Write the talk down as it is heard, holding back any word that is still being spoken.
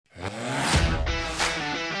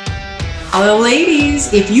Hello,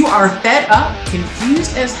 ladies. If you are fed up,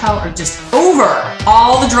 confused as hell, or just over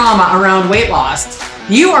all the drama around weight loss,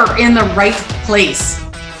 you are in the right place.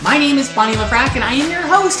 My name is Bonnie LaFrac, and I am your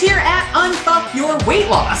host here at Unfuck Your Weight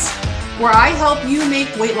Loss, where I help you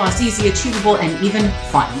make weight loss easy, achievable, and even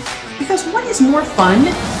fun. Because what is more fun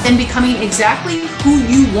than becoming exactly who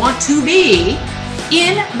you want to be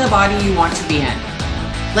in the body you want to be in?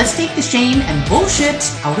 Let's take the shame and bullshit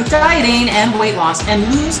out of dieting and weight loss and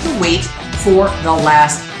lose the weight for the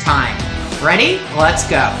last time. Ready? Let's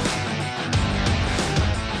go.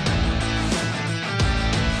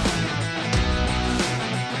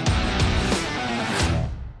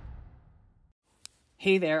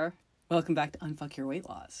 Hey there. Welcome back to Unfuck Your Weight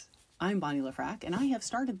Loss. I'm Bonnie LaFrac, and I have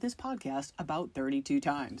started this podcast about 32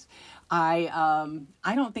 times. I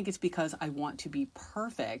don't think it's because I want to be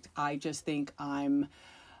perfect. I just think I'm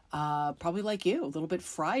probably like you, a little bit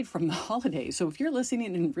fried from the holidays. So if you're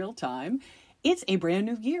listening in real time, it's a brand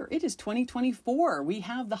new year. It is 2024. We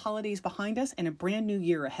have the holidays behind us and a brand new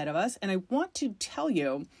year ahead of us. And I want to tell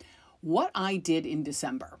you what I did in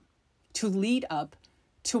December to lead up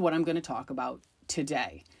to what I'm going to talk about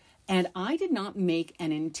today. And I did not make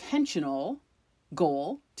an intentional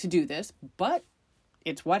goal to do this, but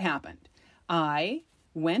it's what happened. I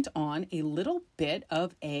went on a little bit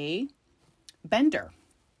of a bender.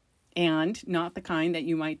 And not the kind that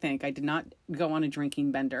you might think. I did not go on a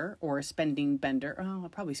drinking bender or a spending bender. Oh, I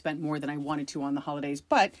probably spent more than I wanted to on the holidays.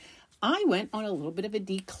 But I went on a little bit of a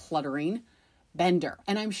decluttering bender.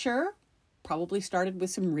 And I'm sure probably started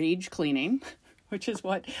with some rage cleaning, which is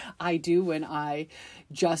what I do when I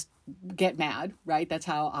just get mad, right? That's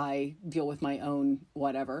how I deal with my own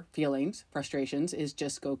whatever feelings, frustrations, is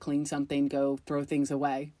just go clean something, go throw things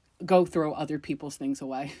away, go throw other people's things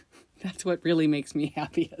away. That's what really makes me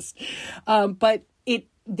happiest. But it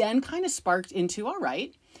then kind of sparked into, all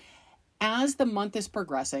right, as the month is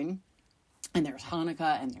progressing, and there's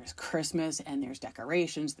Hanukkah, and there's Christmas, and there's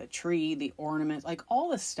decorations, the tree, the ornaments, like all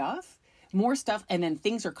the stuff, more stuff. And then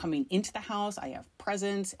things are coming into the house. I have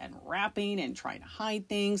presents and wrapping and trying to hide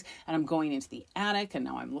things. And I'm going into the attic. And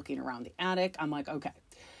now I'm looking around the attic. I'm like, okay,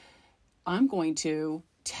 I'm going to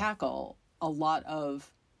tackle a lot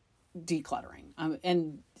of decluttering.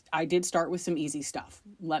 And I did start with some easy stuff.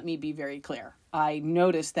 Let me be very clear. I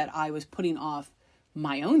noticed that I was putting off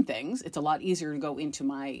my own things. It's a lot easier to go into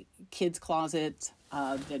my kids' closet,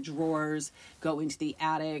 the drawers, go into the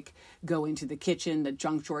attic, go into the kitchen, the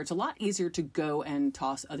junk drawer. It's a lot easier to go and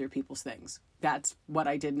toss other people's things. That's what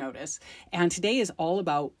I did notice. And today is all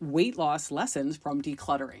about weight loss lessons from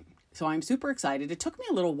decluttering. So I'm super excited. It took me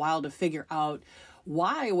a little while to figure out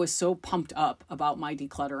why I was so pumped up about my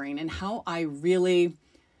decluttering and how I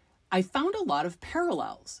found a lot of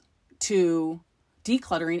parallels to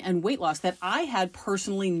decluttering and weight loss that I had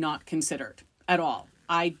personally not considered at all.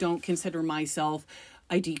 I don't consider myself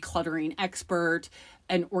a decluttering expert,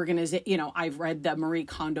 I've read the Marie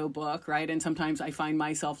Kondo book, right? And sometimes I find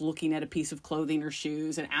myself looking at a piece of clothing or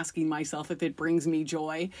shoes and asking myself if it brings me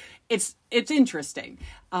joy. It's interesting.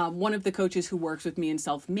 One of the coaches who works with me in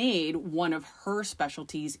Self-Made, one of her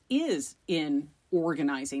specialties is in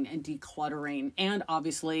organizing and decluttering. And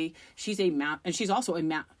obviously she's also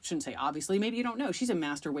shouldn't say obviously, maybe you don't know, she's a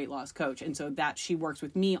master weight loss coach. And so that she works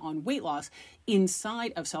with me on weight loss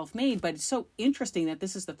inside of Self-Made. But it's so interesting that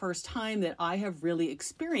this is the first time that I have really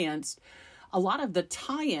experienced a lot of the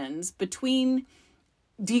tie-ins between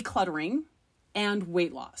decluttering and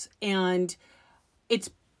weight loss. And it's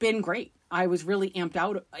been great. I was really amped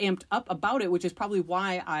up about it, which is probably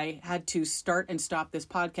why I had to start and stop this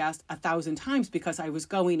podcast 1,000 times, because I was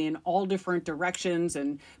going in all different directions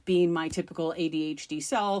and being my typical ADHD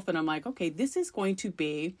self. And I'm like, okay, this is going to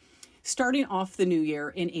be starting off the new year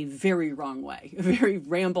in a very wrong way, a very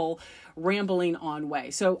rambling on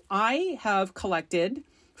way. So I have collected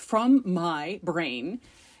from my brain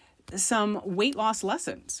some weight loss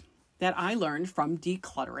lessons that I learned from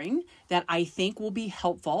decluttering that I think will be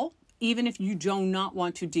helpful. Even if you do not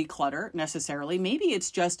want to declutter necessarily, maybe it's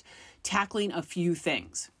just tackling a few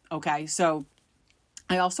things. Okay. So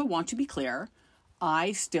I also want to be clear.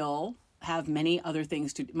 I still have many other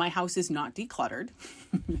things to do. My house is not decluttered.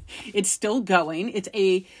 It's still going. It's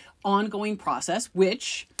a ongoing process,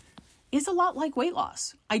 which is a lot like weight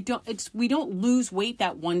loss. We don't lose weight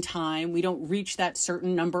that one time. We don't reach that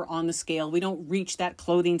certain number on the scale. We don't reach that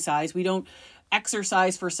clothing size. We don't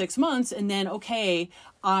exercise for 6 months and then, okay,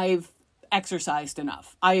 I've exercised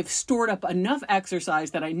enough. I have stored up enough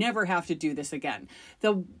exercise that I never have to do this again.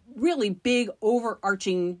 The really big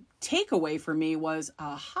overarching takeaway for me was,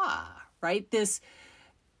 right? This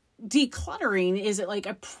decluttering is like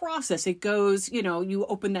a process. It goes, you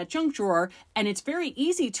open that junk drawer and it's very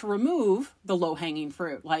easy to remove the low-hanging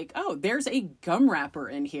fruit. Like, oh, there's a gum wrapper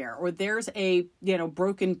in here, or there's a,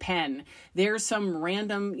 broken pen. There's some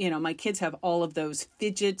random, my kids have all of those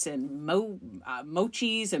fidgets and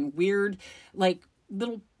mochis and weird, like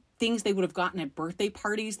little things they would have gotten at birthday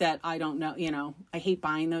parties that I don't know, I hate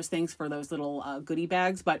buying those things for those little goodie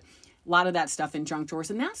bags, but a lot of that stuff in junk drawers,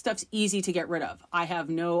 and that stuff's easy to get rid of. I have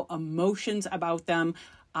no emotions about them.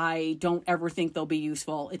 I don't ever think they'll be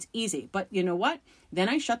useful. It's easy. But you know what? Then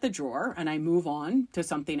I shut the drawer and I move on to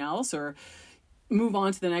something else, or move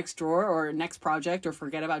on to the next drawer or next project, or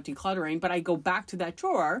forget about decluttering. But I go back to that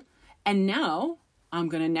drawer, and now I'm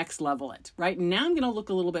going to next level it, right? Now I'm going to look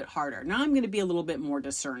a little bit harder. Now I'm going to be a little bit more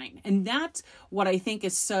discerning. And that's what I think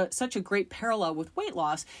is such a great parallel with weight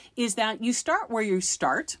loss, is that you start where you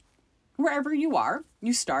start. Wherever you are,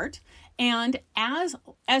 you start. And as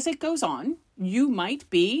it goes on, you might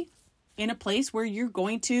be in a place where you're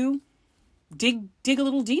going to dig a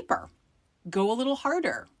little deeper, go a little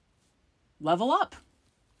harder, level up,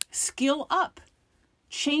 skill up,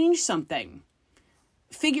 change something,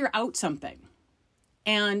 figure out something.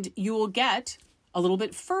 And you will get a little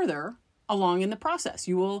bit further along in the process.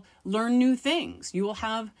 You will learn new things. You will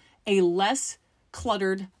have a less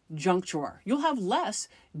cluttered junk drawer. You'll have less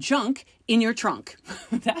junk in your trunk.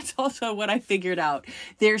 That's also what I figured out.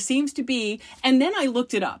 There seems to be, and then I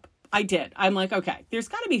looked it up. I did. I'm like, okay, there's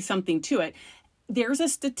got to be something to it. There's a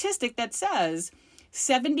statistic that says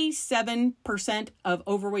 77% of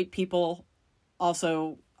overweight people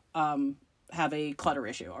also have a clutter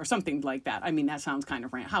issue or something like that. I mean, that sounds kind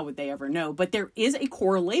of random. How would they ever know? But there is a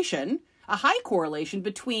correlation, a high correlation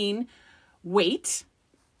between weight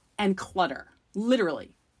and clutter.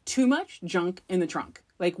 Literally. Too much junk in the trunk.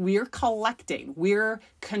 Like, we're collecting, we're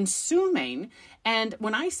consuming. And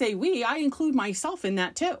when I say we, I include myself in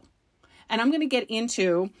that too. And I'm going to get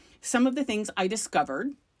into some of the things I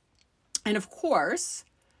discovered. And of course,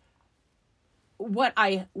 what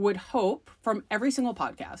I would hope from every single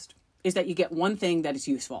podcast is that you get one thing that is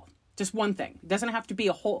useful. Just one thing. It doesn't have to be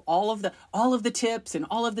all of the tips and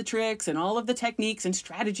all of the tricks and all of the techniques and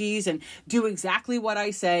strategies and do exactly what I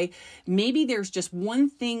say. Maybe there's just one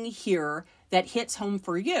thing here that hits home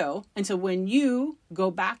for you. And so when you go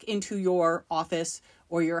back into your office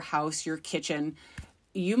or your house, your kitchen,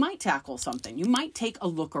 you might tackle something. You might take a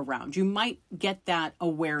look around. You might get that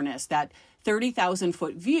awareness, that 30,000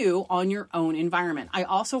 foot view on your own environment. I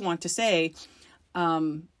also want to say,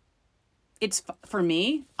 it's for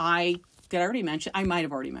me, I might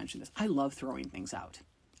have already mentioned this. I love throwing things out.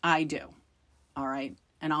 I do. All right.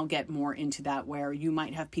 And I'll get more into that, where you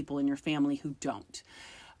might have people in your family who don't.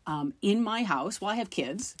 In my house, well, I have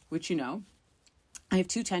kids, which, I have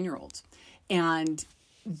two 10-year-olds, and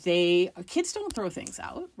kids don't throw things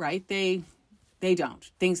out, right? They don't.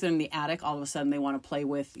 Things that are in the attic, all of a sudden they want to play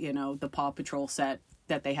with, the Paw Patrol set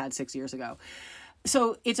that they had 6 years ago.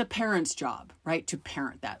 So it's a parent's job, right, to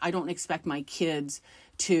parent that. I don't expect my kids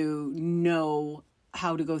to know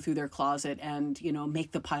how to go through their closet and,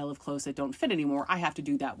 make the pile of clothes that don't fit anymore. I have to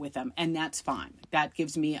do that with them, and that's fine. That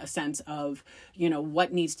gives me a sense of,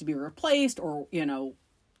 what needs to be replaced, or,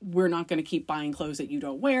 we're not going to keep buying clothes that you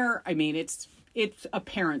don't wear. I mean, it's a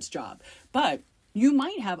parent's job. But you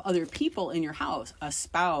might have other people in your house, a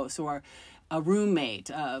spouse or a roommate,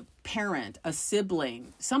 a parent, a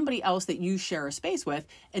sibling, somebody else that you share a space with,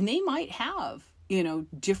 and they might have,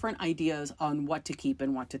 different ideas on what to keep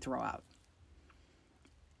and what to throw out.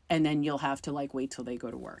 And then you'll have to wait till they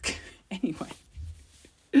go to work. Anyway,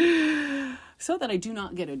 so that I do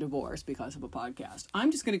not get a divorce because of a podcast,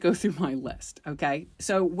 I'm just going to go through my list. Okay.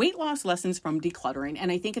 So weight loss lessons from decluttering.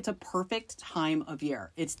 And I think it's a perfect time of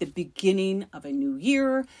year. It's the beginning of a new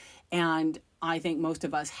year. And I think most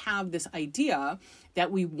of us have this idea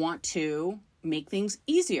that we want to make things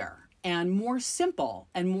easier and more simple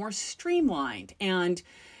and more streamlined and,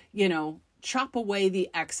 chop away the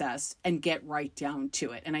excess and get right down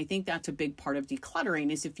to it. And I think that's a big part of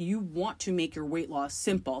decluttering, is if you want to make your weight loss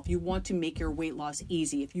simple, if you want to make your weight loss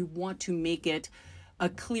easy, if you want to make it a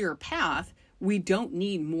clear path, we don't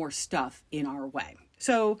need more stuff in our way.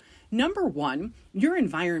 So number one, your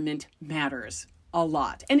environment matters a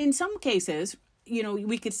lot. And in some cases,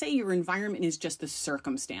 we could say your environment is just the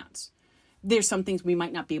circumstance. There's some things we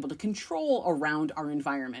might not be able to control around our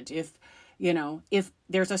environment. If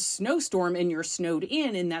there's a snowstorm and you're snowed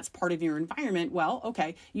in and that's part of your environment, well,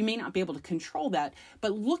 okay, you may not be able to control that.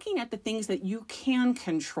 But looking at the things that you can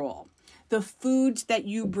control, the foods that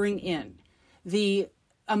you bring in, the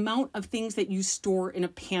amount of things that you store in a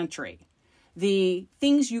pantry, the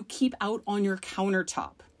things you keep out on your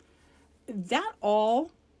countertop, that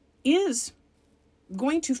all is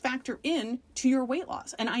going to factor in to your weight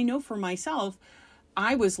loss. And I know for myself,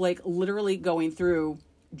 I was like literally going through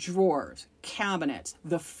drawers, cabinets,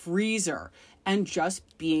 the freezer, and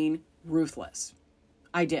just being ruthless.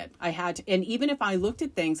 I did. I had to. And even if I looked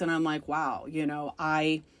at things and I'm like, wow,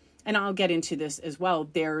 and I'll get into this as well,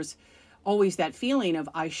 there's always that feeling of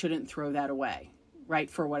I shouldn't throw that away, right?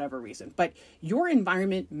 For whatever reason. But your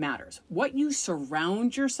environment matters. What you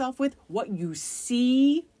surround yourself with, what you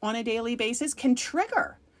see on a daily basis can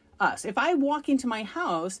trigger us. If I walk into my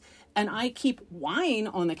house and I keep wine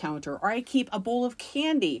on the counter, or I keep a bowl of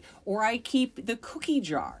candy, or I keep the cookie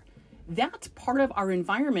jar, that's part of our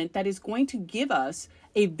environment that is going to give us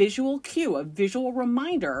a visual cue, a visual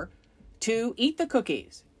reminder to eat the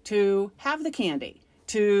cookies, to have the candy,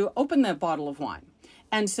 to open the bottle of wine.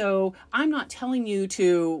 And so I'm not telling you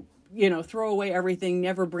to, throw away everything,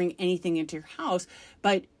 never bring anything into your house,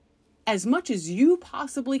 but as much as you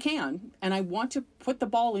possibly can, and I want to put the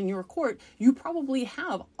ball in your court, you probably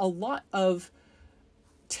have a lot of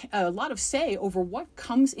say over what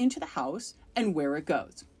comes into the house and where it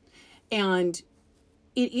goes. And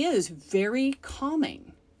it is very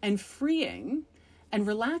calming and freeing and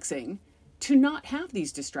relaxing to not have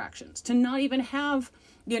these distractions, to not even have,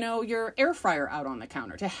 your air fryer out on the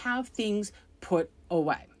counter, to have things put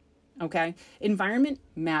away. Okay. Environment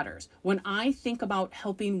matters. When I think about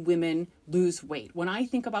helping women lose weight, when I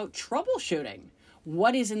think about troubleshooting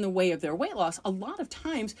what is in the way of their weight loss, a lot of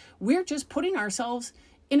times we're just putting ourselves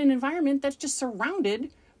in an environment that's just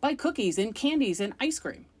surrounded by cookies and candies and ice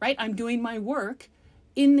cream, right? I'm doing my work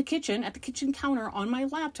in the kitchen, at the kitchen counter on my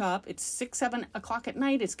laptop. It's 6, 7 o'clock at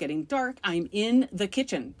night. It's getting dark. I'm in the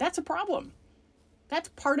kitchen. That's a problem. That's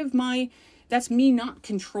that's me not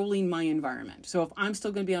controlling my environment. So if I'm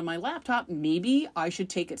still going to be on my laptop, maybe I should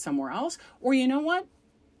take it somewhere else. Or you know what?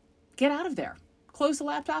 Get out of there. Close the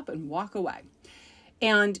laptop and walk away.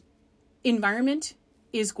 And environment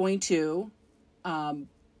is going to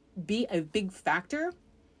be a big factor.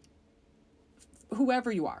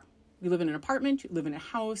 Whoever you are. You live in an apartment, you live in a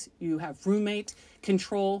house, you have roommates,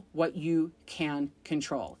 control what you can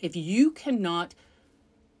control. If you cannot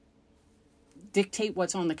dictate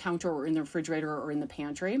what's on the counter or in the refrigerator or in the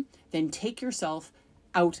pantry, then take yourself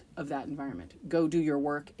out of that environment. Go do your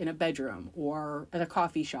work in a bedroom or at a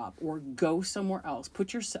coffee shop, or go somewhere else.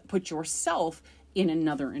 Put yourself in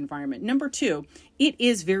another environment. Number 2, it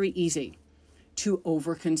is very easy to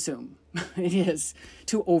overconsume. It is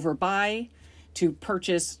to overbuy, to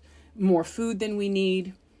purchase more food than we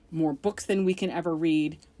need, more books than we can ever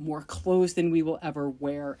read, more clothes than we will ever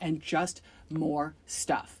wear, and just more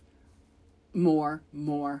stuff. More.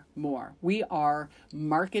 We are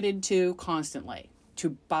marketed to constantly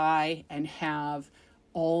to buy and have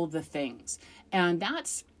all the things. And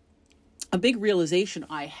that's a big realization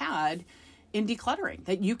I had in decluttering,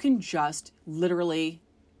 that you can just literally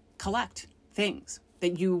collect things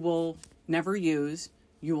that you will never use,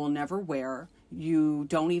 you will never wear, you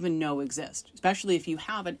don't even know exist, especially if you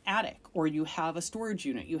have an attic or you have a storage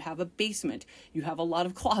unit, you have a basement, you have a lot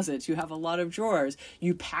of closets, you have a lot of drawers,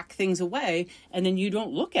 you pack things away and then you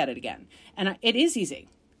don't look at it again. And it is easy.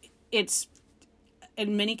 It's,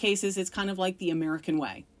 in many cases, it's kind of like the American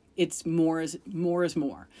way. It's more is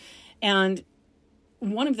more. And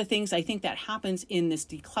one of the things I think that happens in this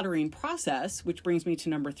decluttering process, which brings me to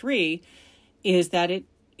number 3, is that it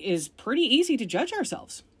is pretty easy to judge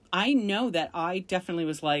ourselves. I know that I definitely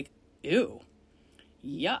was like, ew,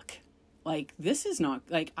 yuck. Like, this is not,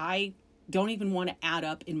 like, I don't even want to add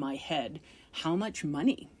up in my head how much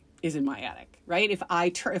money is in my attic, right? If I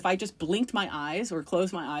just blinked my eyes or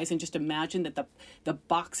closed my eyes and just imagined that the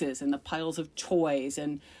boxes and the piles of toys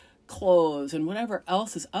and clothes and whatever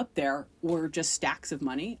else is up there were just stacks of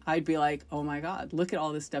money, I'd be like, oh my God, look at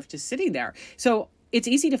all this stuff just sitting there. So it's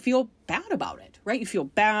easy to feel bad about it, right? You feel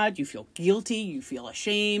bad, you feel guilty, you feel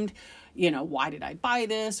ashamed. Why did I buy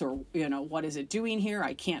this? Or, what is it doing here?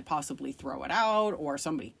 I can't possibly throw it out, or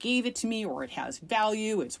somebody gave it to me, or it has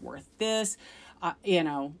value. It's worth this,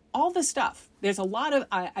 all this stuff. There's a lot of,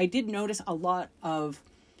 I did notice a lot of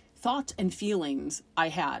thoughts and feelings I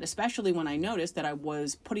had, especially when I noticed that I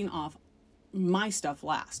was putting off my stuff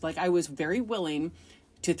last. Like, I was very willing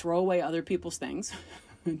to throw away other people's things,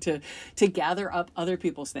 to gather up other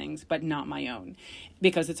people's things, but not my own,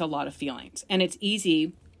 because it's a lot of feelings. And it's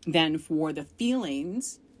easy then for the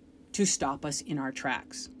feelings to stop us in our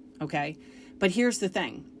tracks. Okay. But here's the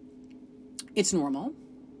thing. It's normal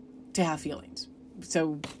to have feelings.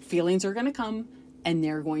 So feelings are going to come and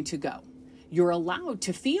they're going to go. You're allowed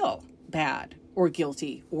to feel bad or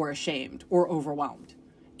guilty or ashamed or overwhelmed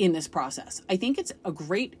in this process. I think it's a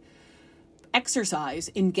great exercise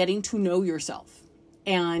in getting to know yourself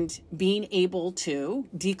and being able to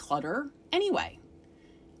declutter anyway.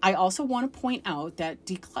 I also want to point out that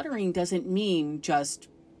decluttering doesn't mean just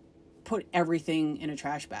put everything in a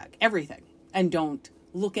trash bag, everything, and don't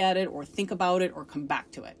look at it or think about it or come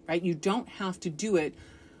back to it, right? You don't have to do it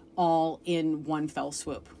all in one fell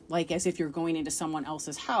swoop, like as if you're going into someone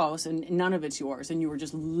else's house and none of it's yours and you were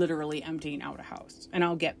just literally emptying out a house. And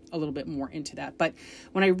I'll get a little bit more into that. But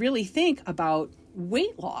when I really think about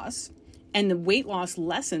weight loss and the weight loss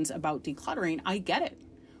lessons about decluttering, I get it.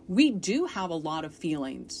 We do have a lot of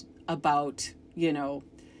feelings about,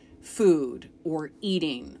 food or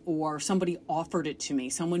eating, or somebody offered it to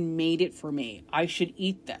me, someone made it for me, I should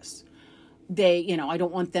eat this. I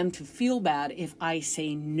don't want them to feel bad if I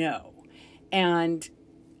say no. And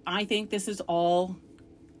I think this is all,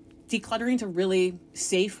 decluttering is a really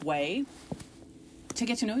safe way to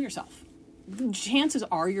get to know yourself. Chances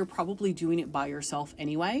are you're probably doing it by yourself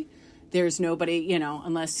anyway. There's nobody,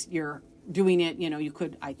 unless you're doing it,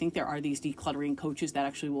 I think there are these decluttering coaches that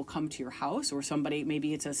actually will come to your house, or somebody,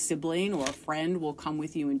 maybe it's a sibling or a friend will come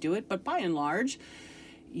with you and do it. But by and large,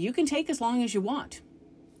 you can take as long as you want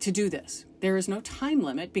to do this. There is no time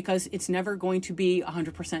limit because it's never going to be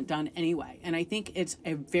 100% done anyway. And I think it's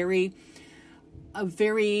a very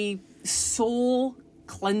soul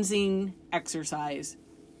cleansing exercise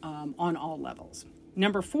on all levels.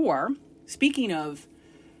 Number 4, speaking of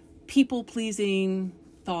people pleasing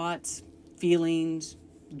thoughts, feelings,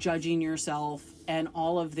 judging yourself, and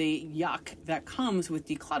all of the yuck that comes with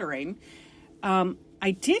decluttering,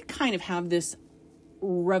 I did kind of have this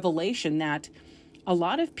revelation that a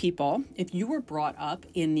lot of people, if you were brought up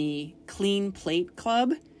in the clean plate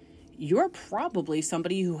club, you're probably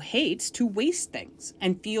somebody who hates to waste things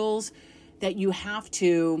and feels that you have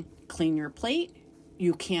to clean your plate.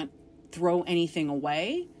 You can't throw anything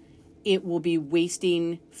away. It will be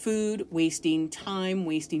wasting food, wasting time,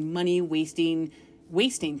 wasting money, wasting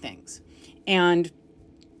things. And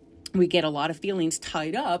we get a lot of feelings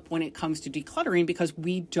tied up when it comes to decluttering because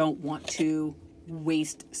we don't want to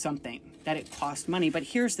waste something, that it costs money. But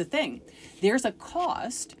here's the thing. There's a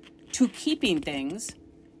cost to keeping things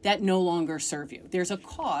that no longer serve you. There's a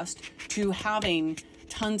cost to having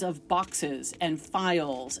tons of boxes and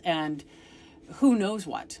files and who knows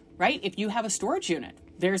what, right? If you have a storage unit,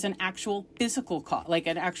 there's an actual physical cost, like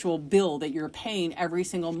an actual bill that you're paying every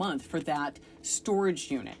single month for that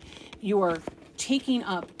storage unit. You're taking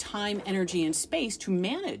up time, energy, and space to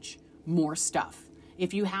manage more stuff.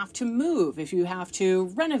 If you have to move, if you have to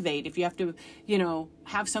renovate, if you have to,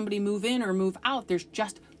 have somebody move in or move out, there's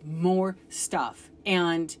just more stuff.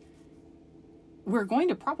 And we're going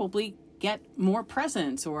to probably get more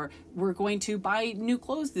presents, or we're going to buy new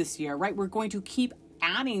clothes this year, right? We're going to keep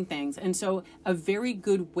adding things. And so a very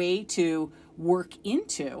good way to work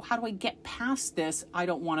into, how do I get past this? I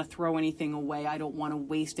don't want to throw anything away. I don't want to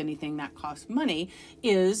waste anything that costs money,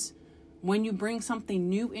 is when you bring something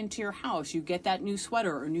new into your house, you get that new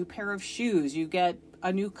sweater or new pair of shoes, you get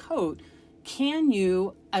a new coat. Can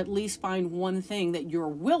you at least find one thing that you're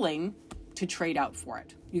willing to trade out for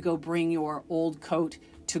it? You go bring your old coat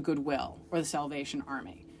to Goodwill or the Salvation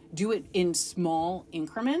Army. Do it in small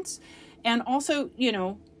increments. And also,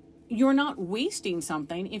 you're not wasting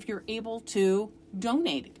something if you're able to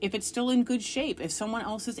donate it. If it's still in good shape, if someone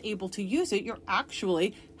else is able to use it, you're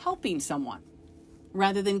actually helping someone,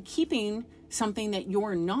 rather than keeping something that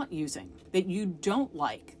you're not using, that you don't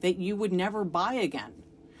like, that you would never buy again.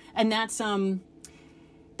 And that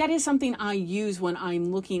is something I use when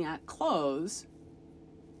I'm looking at clothes,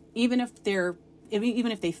 even if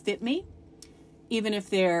they fit me, even if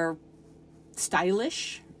they're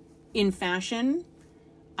stylish, in fashion,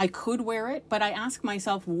 I could wear it, but I ask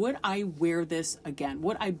myself, would I wear this again?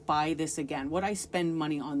 Would I buy this again? Would I spend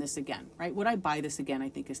money on this again, right? Would I buy this again, I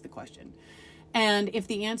think is the question. And if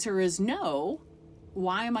the answer is no,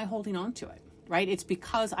 why am I holding on to it, right? It's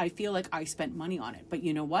because I feel like I spent money on it. But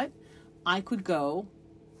you know what? I could go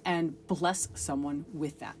and bless someone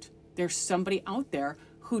with that. There's somebody out there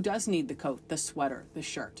who does need the coat, the sweater, the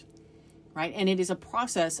shirt, right? And it is a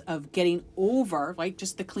process of getting over, like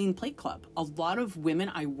just the clean plate club. A lot of women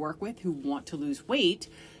I work with who want to lose weight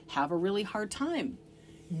have a really hard time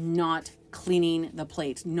not cleaning the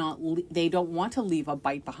plates. They don't want to leave a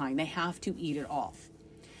bite behind. They have to eat it off.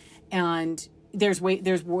 And there's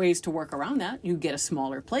ways to work around that. You get a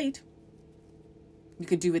smaller plate. You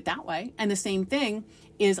could do it that way. And the same thing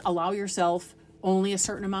is allow yourself only a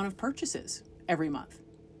certain amount of purchases every month.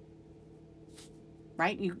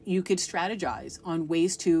 Right? You could strategize on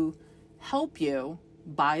ways to help you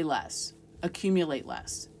buy less, accumulate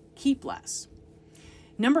less, keep less.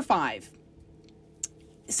 Number 5,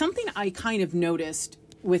 something I kind of noticed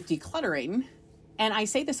with decluttering, and I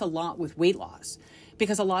say this a lot with weight loss,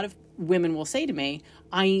 because a lot of women will say to me,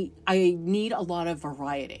 I need a lot of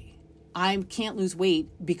variety. I can't lose weight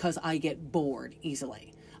because I get bored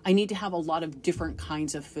easily. I need to have a lot of different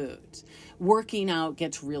kinds of foods. Working out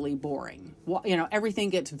gets really boring. Well, everything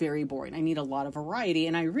gets very boring. I need a lot of variety.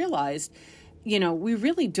 And I realized, we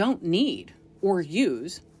really don't need or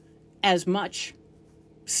use as much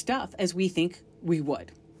stuff as we think we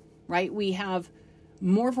would, right? We have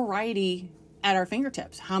more variety at our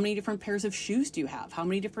fingertips. How many different pairs of shoes do you have? How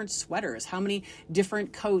many different sweaters? How many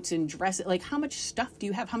different coats and dresses? Like, how much stuff do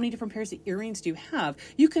you have? How many different pairs of earrings do you have?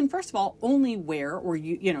 You can, first of all, only wear, or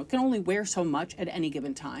can only wear so much at any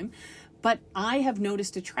given time. But I have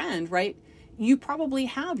noticed a trend, right? You probably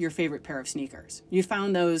have your favorite pair of sneakers. You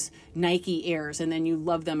found those Nike Airs and then you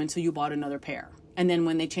love them, and so you bought another pair. And then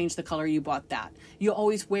when they changed the color, you bought that. You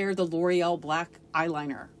always wear the L'Oreal black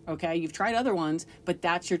eyeliner, okay? You've tried other ones, but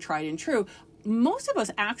that's your tried and true. Most of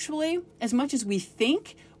us actually, as much as we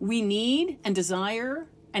think we need and desire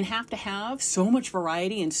and have to have so much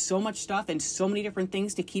variety and so much stuff and so many different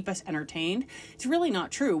things to keep us entertained, it's really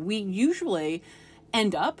not true. We usually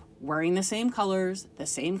end up wearing the same colors, the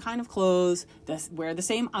same kind of clothes, wear the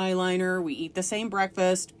same eyeliner, we eat the same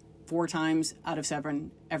breakfast 4 times out of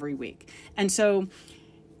 7 every week. And so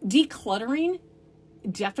decluttering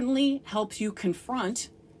definitely helps you confront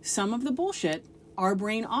some of the bullshit our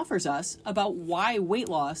brain offers us about why weight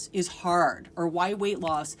loss is hard, or why weight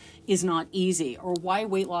loss is not easy, or why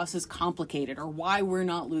weight loss is complicated, or why we're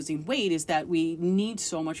not losing weight, is that we need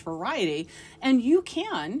so much variety. And you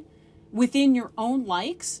can, within your own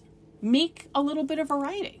likes, make a little bit of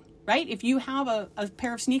variety, right? If you have a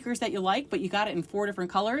pair of sneakers that you like, but you got it in 4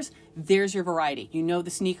 different colors, there's your variety. You know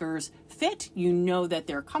the sneakers fit, you know that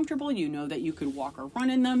they're comfortable, you know that you could walk or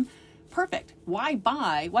run in them. Perfect. Why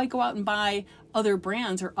go out and buy other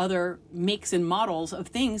brands or other makes and models of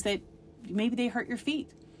things that maybe they hurt your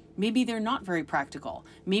feet? Maybe they're not very practical.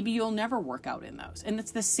 Maybe you'll never work out in those. And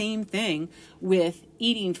it's the same thing with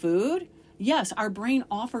eating food. Yes, our brain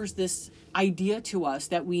offers this idea to us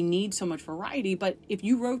that we need so much variety, but if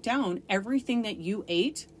you wrote down everything that you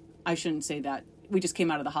ate, I shouldn't say that. We just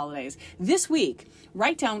came out of the holidays. This week,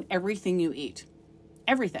 write down everything you eat.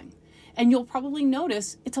 Everything. And you'll probably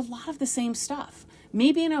notice it's a lot of the same stuff.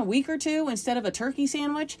 Maybe in a week or two, instead of a turkey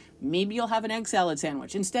sandwich, maybe you'll have an egg salad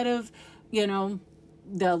sandwich. Instead of,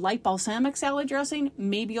 the light balsamic salad dressing,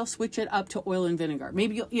 maybe you'll switch it up to oil and vinegar.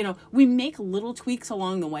 Maybe we make little tweaks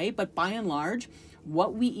along the way, but by and large,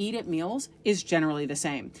 what we eat at meals is generally the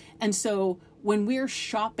same. And so when we're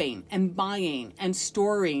shopping and buying and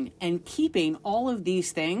storing and keeping all of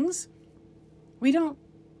these things, we don't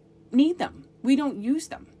need them. We don't use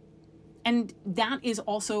them. And that is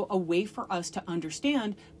also a way for us to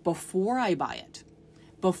understand before I buy it,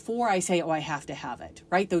 before I say, oh, I have to have it,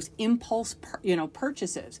 right? Those impulse,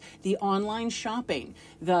 purchases, the online shopping,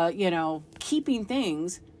 the, keeping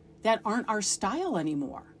things that aren't our style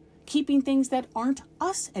anymore, keeping things that aren't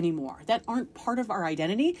us anymore, that aren't part of our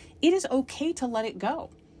identity. It is okay to let it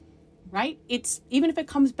go, right? Even if it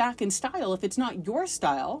comes back in style, if it's not your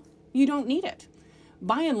style, you don't need it.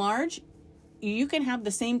 By and large, you can have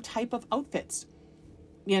the same type of outfits,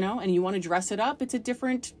 and you want to dress it up. It's a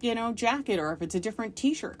different, jacket, or if it's a different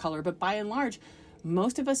t-shirt color. But by and large,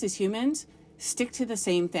 most of us as humans stick to the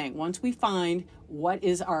same thing. Once we find what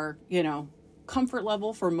is our, comfort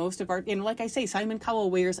level for most of our, like I say, Simon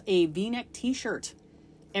Cowell wears a V-neck t-shirt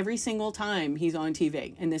every single time he's on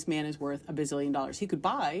TV. And this man is worth $1 bazillion. He could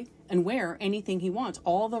buy and wear anything he wants,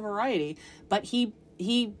 all the variety, but he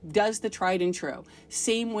does the tried and true.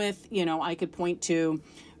 Same with, I could point to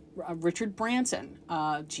Richard Branson,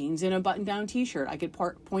 jeans and a button-down t-shirt. I could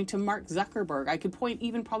point to Mark Zuckerberg. I could point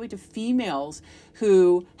even probably to females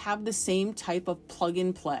who have the same type of plug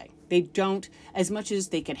and play. They don't, as much as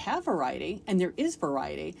they could have variety, and there is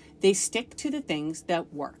variety, they stick to the things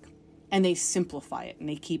that work. And they simplify it, and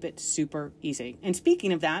they keep it super easy. And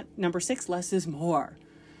speaking of that, number 6, less is more.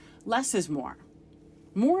 Less is more.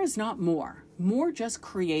 More is not more. More just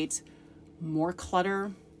creates more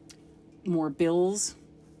clutter, more bills,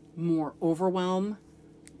 more overwhelm,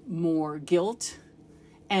 more guilt,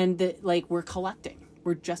 and we're collecting.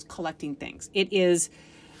 We're just collecting things. It is,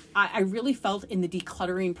 I really felt in the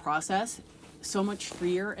decluttering process so much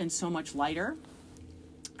freer and so much lighter.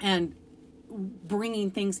 And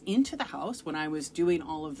bringing things into the house when I was doing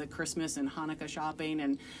all of the Christmas and Hanukkah shopping,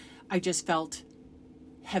 and I just felt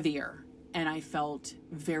heavier. And I felt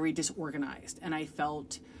very disorganized, and I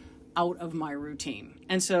felt out of my routine.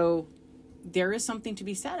 And so there is something to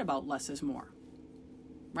be said about less is more,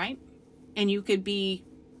 right? And you could be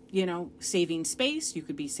saving space. You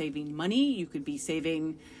could be saving money. You could be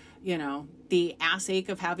saving, the ass ache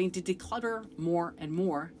of having to declutter more and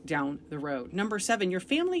more down the road. Number 7, your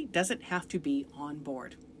family doesn't have to be on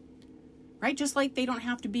board, right? Just like they don't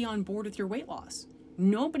have to be on board with your weight loss.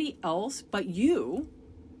 Nobody else but you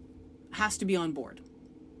has to be on board.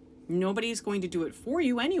 Nobody's going to do it for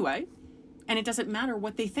you anyway. And it doesn't matter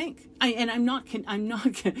what they think.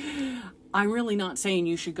 I'm really not saying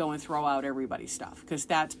you should go and throw out everybody's stuff, because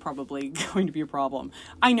that's probably going to be a problem.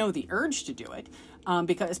 I know the urge to do it,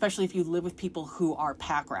 because especially if you live with people who are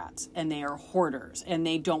pack rats and they are hoarders and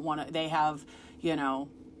they don't want to, they have,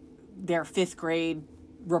 their 5th grade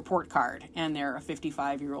report card and they're a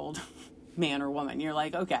 55-year-old man or woman. You're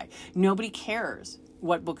like, okay, nobody cares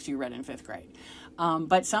what books you read in 5th grade.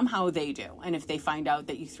 But somehow they do. And if they find out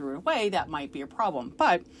that you threw it away, that might be a problem.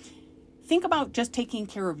 But think about just taking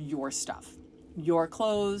care of your stuff, your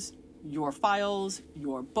clothes, your files,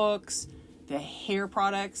 your books, the hair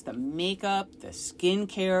products, the makeup, the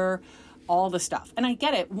skincare, all the stuff. And I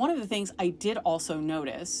get it. One of the things I did also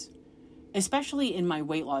notice, especially in my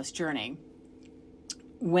weight loss journey,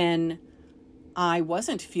 when I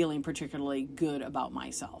wasn't feeling particularly good about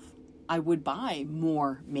myself, I would buy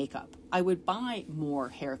more makeup. I would buy more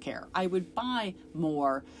hair care. I would buy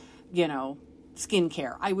more,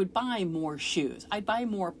 skincare. I would buy more shoes. I'd buy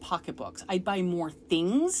more pocketbooks. I'd buy more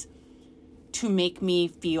things to make me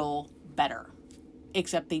feel better,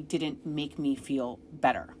 except they didn't make me feel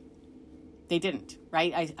better. They didn't,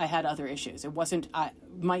 right? I had other issues.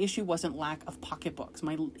 My issue wasn't lack of pocketbooks.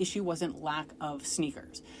 My issue wasn't lack of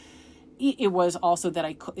sneakers. It was also that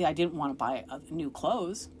I didn't want to buy new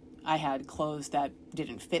clothes. I had clothes that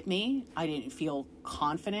didn't fit me. I didn't feel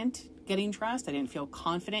confident getting dressed. I didn't feel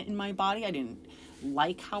confident in my body. I didn't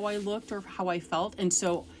like how I looked or how I felt. And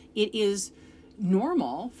so it is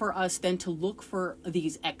normal for us then to look for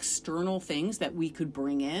these external things that we could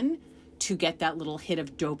bring in to get that little hit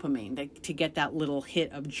of dopamine, to get that little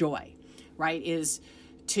hit of joy, right? Is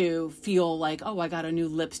to feel like, oh, I got a new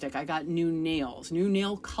lipstick, I got new nails, new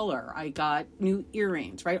nail color, I got new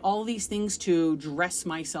earrings, right? All these things to dress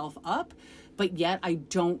myself up, but yet I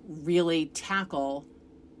don't really tackle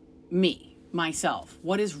myself.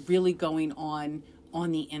 What is really going on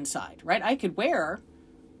the inside, right? I could wear,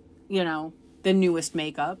 the newest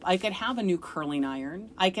makeup. I could have a new curling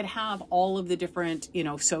iron. I could have all of the different,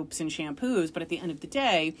 soaps and shampoos, but at the end of the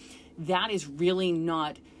day, that is really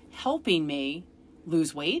not helping me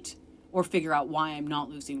lose weight or figure out why I'm not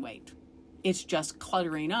losing weight. It's just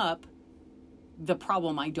cluttering up the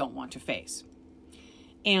problem I don't want to face.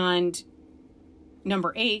 And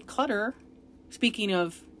number 8, clutter, speaking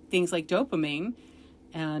of things like dopamine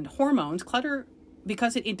and hormones, clutter,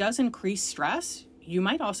 because it does increase stress, you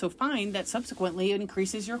might also find that subsequently it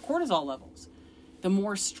increases your cortisol levels. The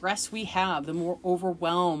more stress we have, the more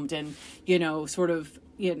overwhelmed and,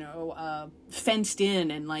 fenced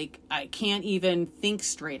in, and like, I can't even think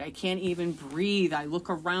straight. I can't even breathe. I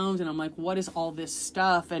look around and I'm like, what is all this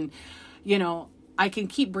stuff? And, I can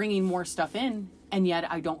keep bringing more stuff in, and yet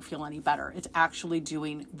I don't feel any better. It's actually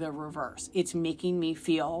doing the reverse. It's making me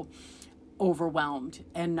feel overwhelmed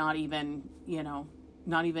and not even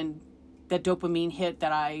that dopamine hit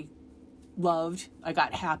that I loved. I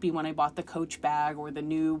got happy when I bought the Coach bag or the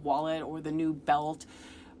new wallet or the new belt.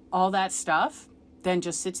 All that stuff then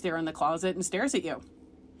just sits there in the closet and stares at you.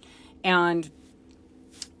 And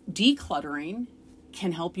decluttering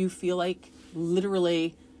can help you feel like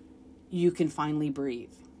literally you can finally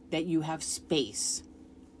breathe, that you have space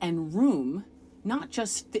and room, not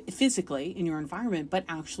just physically in your environment, but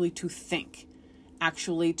actually to think,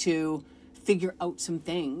 actually to figure out some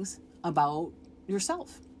things about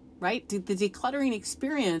yourself, right? The decluttering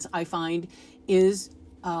experience, I find, is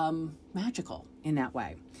magical in that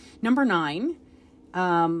way. Number 9,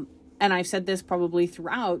 and I've said this probably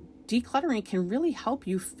throughout, decluttering can really help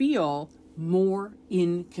you feel more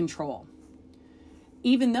in control.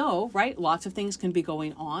 Even though, right, lots of things can be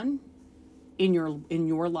going on in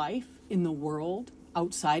your life, in the world,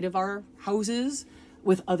 outside of our houses,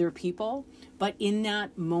 with other people, but in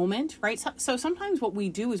that moment, right? So sometimes what we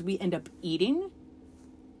do is we end up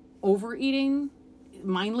overeating,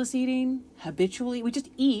 mindless eating, habitually. We just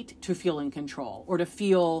eat to feel in control, or to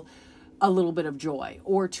feel a little bit of joy,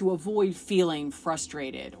 or to avoid feeling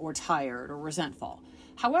frustrated or tired or resentful.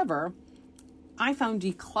 However, I found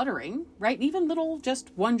decluttering, right? Even little, just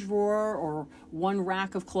one drawer or one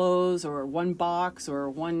rack of clothes or one box or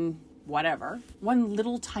one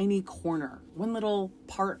little tiny corner, one little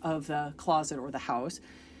part of the closet or the house,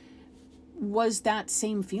 was that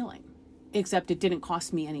same feeling, except it didn't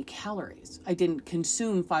cost me any calories. I didn't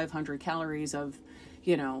consume 500 calories of,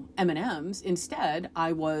 M&Ms. Instead,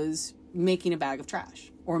 I was making a bag of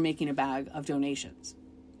trash or making a bag of donations.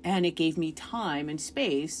 And it gave me time and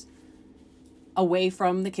space away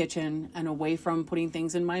from the kitchen and away from putting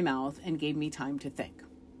things in my mouth, and gave me time to think.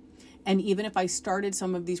 And even if I started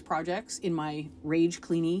some of these projects in my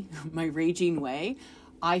raging way,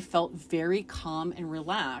 I felt very calm and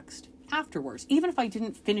relaxed afterwards, even if I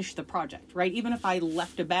didn't finish the project, right? Even if I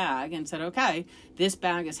left a bag and said, okay, this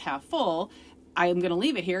bag is half full, I'm going to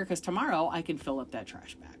leave it here because tomorrow I can fill up that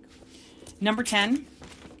trash bag. Number 10,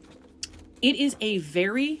 it is a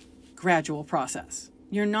very gradual process.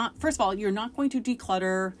 First of all, you're not going to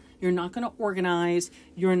declutter. You're not going to organize.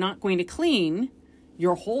 You're not going to clean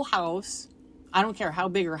your whole house. I don't care how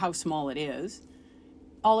big or how small it is,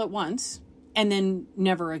 all at once, and then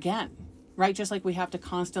never again, right? Just like we have to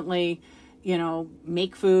constantly,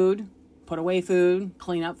 make food, put away food,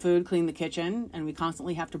 clean up food, clean the kitchen, and we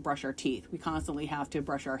constantly have to brush our teeth. We constantly have to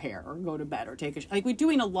brush our hair or go to bed or we're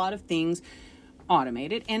doing a lot of things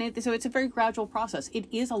automated. And so it's a very gradual process. It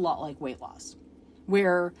is a lot like weight loss,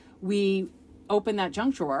 where we open that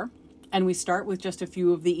junk drawer and we start with just a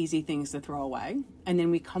few of the easy things to throw away. And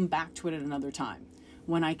then we come back to it at another time,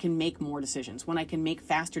 when I can make more decisions, when I can make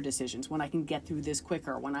faster decisions, when I can get through this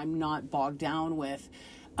quicker, when I'm not bogged down with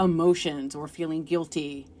emotions or feeling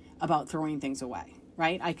guilty about throwing things away,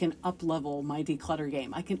 right? I can up-level my declutter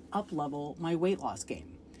game. I can up-level my weight loss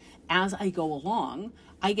game. As I go along,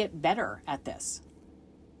 I get better at this.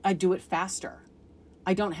 I do it faster.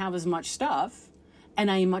 I don't have as much stuff, and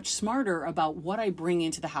I am much smarter about what I bring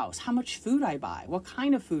into the house, how much food I buy, what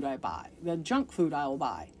kind of food I buy, the junk food I'll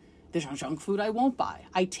buy, the junk food I won't buy.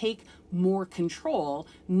 I take more control,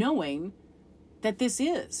 knowing that this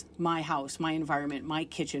is my house, my environment, my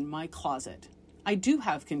kitchen, my closet. I do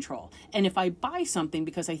have control. And if I buy something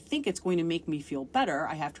because I think it's going to make me feel better,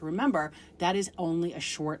 I have to remember that is only a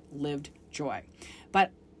short-lived joy.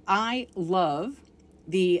 But I love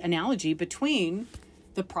the analogy between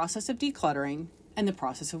the process of decluttering and the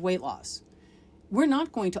process of weight loss. We're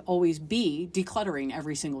not going to always be decluttering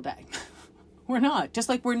every single day. We're not. Just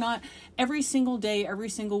like we're not every single day, every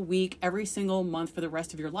single week, every single month for the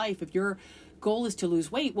rest of your life. If your goal is to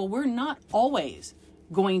lose weight, well, we're not always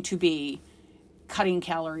going to be cutting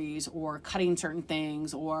calories or cutting certain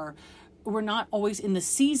things, or we're not always in the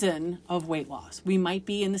season of weight loss. We might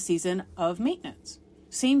be in the season of maintenance.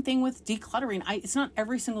 Same thing with decluttering. It's not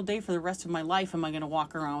every single day for the rest of my life am I going to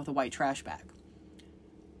walk around with a white trash bag.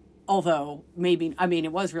 Although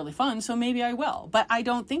it was really fun, so maybe I will, but I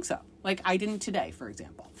don't think so. Like I didn't today, for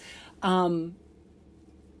example.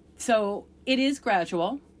 So it is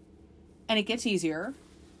gradual, and it gets easier,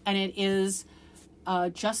 and it is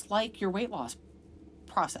just like your weight loss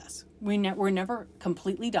process. We're never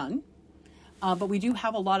completely done, but we do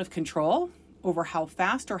have a lot of control over how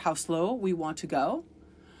fast or how slow we want to go,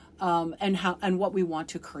 and what we want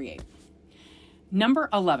to create. Number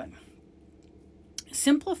 11,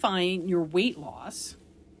 simplifying your weight loss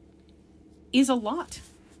is a lot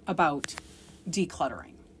about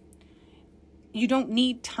decluttering. You don't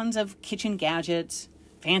need tons of kitchen gadgets,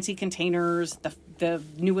 fancy containers, the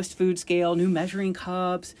newest food scale, new measuring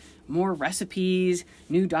cups, more recipes,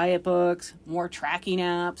 new diet books, more tracking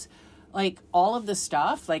apps. Like all of the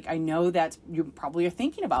stuff, like I know that you probably are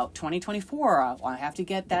thinking about 2024. I have to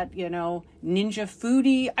get that, Ninja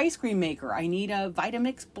Foodie ice cream maker. I need a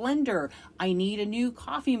Vitamix blender. I need a new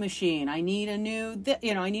coffee machine. I need a new,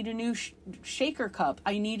 I need a new shaker cup.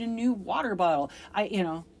 I need a new water bottle.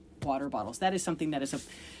 Water bottles. That is something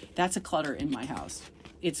that's a clutter in my house.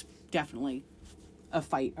 It's definitely a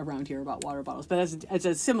fight around here about water bottles, but it's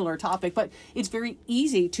a similar topic. But it's very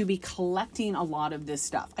easy to be collecting a lot of this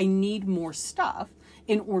stuff. I need more stuff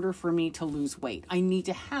in order for me to lose weight. I need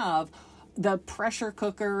to have the pressure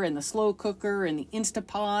cooker and the slow cooker and the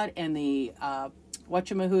Instapot and the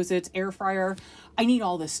air fryer. I need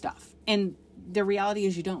all this stuff, and the reality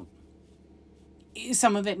is you don't. Is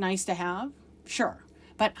some of it nice to have? Sure.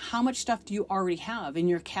 But how much stuff do you already have in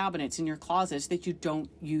your cabinets, in your closets that you don't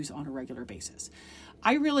use on a regular basis?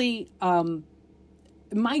 I really,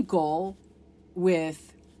 my goal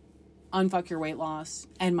with Unfuck Your Weight Loss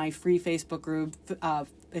and my free Facebook group,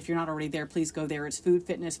 if you're not already there, please go there. It's Food,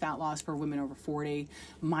 Fitness, Fat Loss for Women Over 40.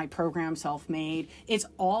 My program, Self-Made. It's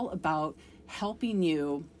all about helping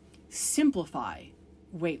you simplify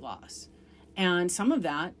weight loss. And some of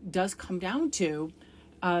that does come down to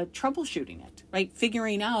troubleshooting it, right?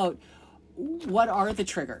 Figuring out what are the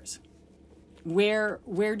triggers. Where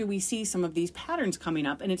do we see some of these patterns coming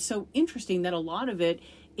up? And it's so interesting that a lot of it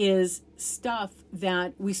is stuff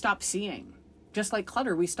that we stop seeing just like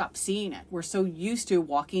clutter, we stop seeing it. We're so used to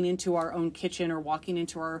walking into our own kitchen or walking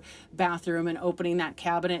into our bathroom and opening that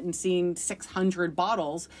cabinet and seeing 600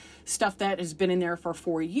 bottles, stuff that has been in there for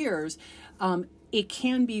 4 years. It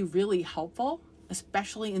can be really helpful,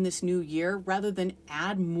 especially in this new year, rather than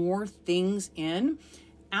add more things in.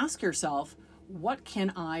 Ask yourself, what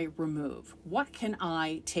can I remove? What can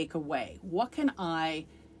I take away? What can I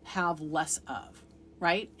have less of,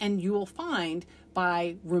 right? And you will find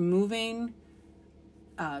by removing,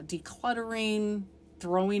 decluttering,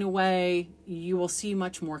 throwing away, you will see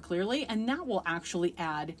much more clearly, and that will actually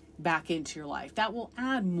add back into your life. That will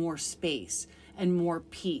add more space and more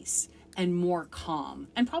peace and more calm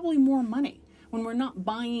and probably more money. When we're not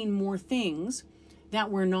buying more things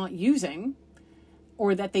that we're not using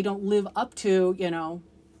or that they don't live up to,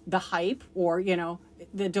 the hype, or,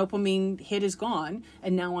 the dopamine hit is gone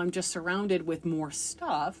and now I'm just surrounded with more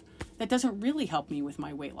stuff, that doesn't really help me with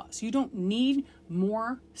my weight loss. You don't need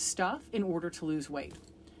more stuff in order to lose weight.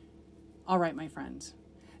 All right, my friends,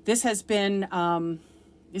 this has been,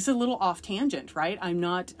 it's a little off tangent, right? I'm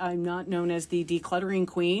not known as the decluttering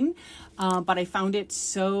queen, but I found it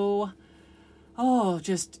so,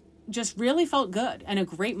 just really felt good, and a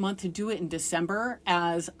great month to do it in December,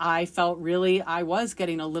 as I felt I was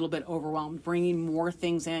getting a little bit overwhelmed, bringing more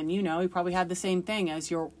things in. You probably had the same thing as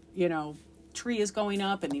your, tree is going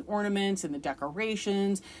up and the ornaments and the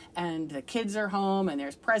decorations and the kids are home and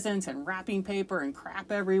there's presents and wrapping paper and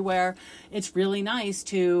crap everywhere. It's really nice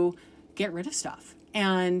to get rid of stuff.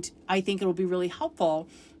 And I think it'll be really helpful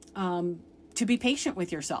to be patient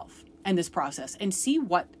with yourself in this process and see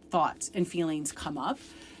what thoughts and feelings come up.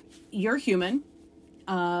 You're human.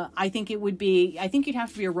 I think you'd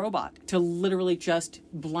have to be a robot to literally just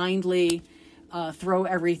blindly throw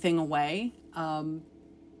everything away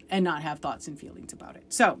and not have thoughts and feelings about it.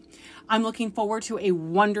 So I'm looking forward to a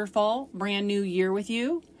wonderful brand new year with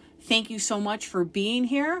you. Thank you so much for being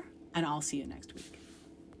here, and I'll see you next week.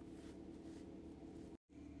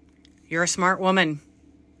 You're a smart woman.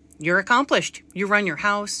 You're accomplished. You run your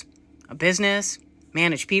house, a business,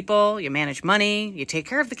 manage people, you manage money, you take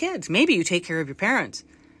care of the kids. Maybe you take care of your parents.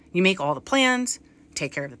 You make all the plans,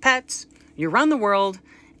 take care of the pets, you run the world,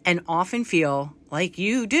 and often feel like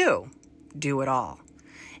you do it all.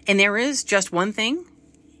 And there is just one thing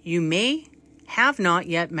you may have not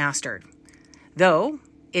yet mastered. Though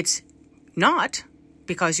it's not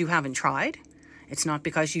because you haven't tried. It's not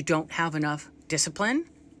because you don't have enough discipline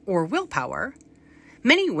or willpower.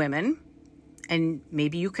 Many women, and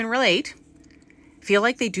maybe you can relate, feel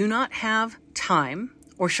like they do not have time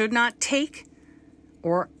or should not take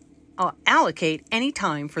or allocate any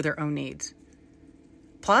time for their own needs.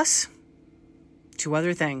 Plus, 2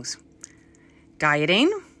 other things.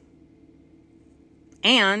 Dieting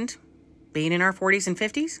and being in our 40s and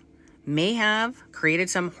 50s may have created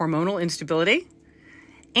some hormonal instability,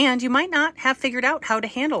 and you might not have figured out how to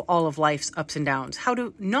handle all of life's ups and downs, how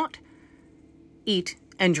to not eat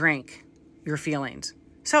and drink your feelings.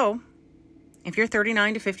 So, if you're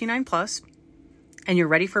 39 to 59 plus, and you're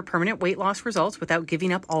ready for permanent weight loss results without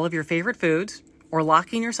giving up all of your favorite foods, or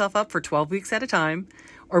locking yourself up for 12 weeks at a time,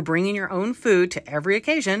 or bringing your own food to every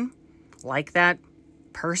occasion, like that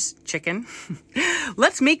purse chicken,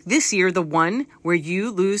 let's make this year the one where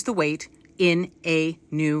you lose the weight in a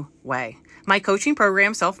new way. My coaching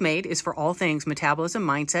program, Self-Made, is for all things metabolism,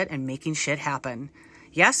 mindset, and making shit happen.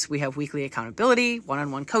 Yes, we have weekly accountability,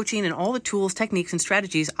 one-on-one coaching, and all the tools, techniques, and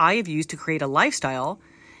strategies I have used to create a lifestyle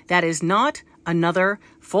that is not another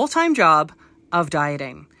full-time job of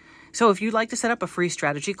dieting. So if you'd like to set up a free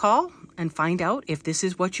strategy call and find out if this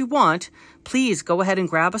is what you want, please go ahead and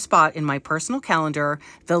grab a spot in my personal calendar.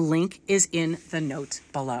 The link is in the notes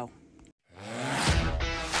below.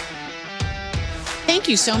 Thank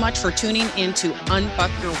you so much for tuning in to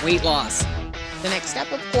Unfuck Your Weight Loss. The next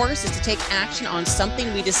step, of course, is to take action on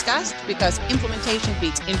something we discussed, because implementation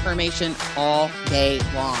beats information all day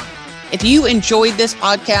long. If you enjoyed this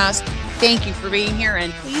podcast, thank you for being here,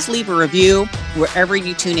 and please leave a review wherever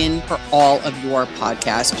you tune in for all of your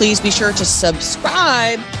podcasts. Please be sure to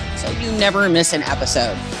subscribe so you never miss an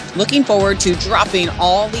episode. Looking forward to dropping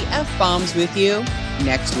all the F-bombs with you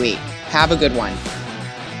next week. Have a good one.